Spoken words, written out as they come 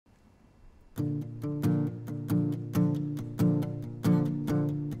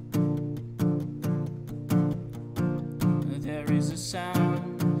There is a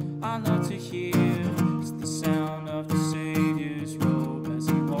sound I love to hear. It's the sound of the Savior's robe as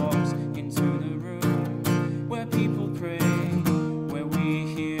he walks into the room where people pray, where we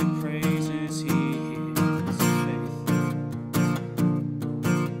hear praises, he hears faith.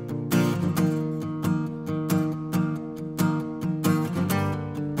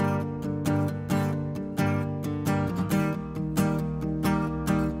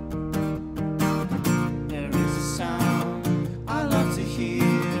 There is a sound I love to hear.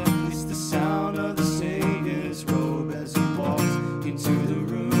 It's the sound of the Savior's robe as he walks into the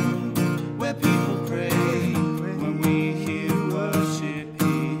room where people pray. When we hear worship,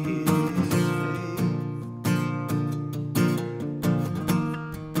 he hears faith.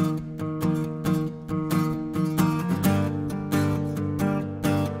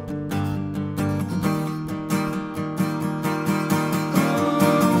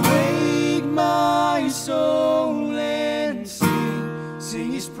 Awake my soul and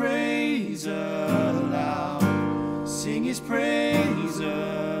sing his praise aloud, sing his praise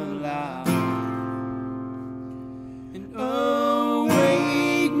aloud. And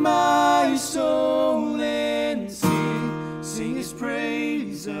awake my soul and sing his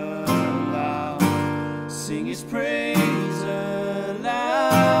praise aloud, sing his praise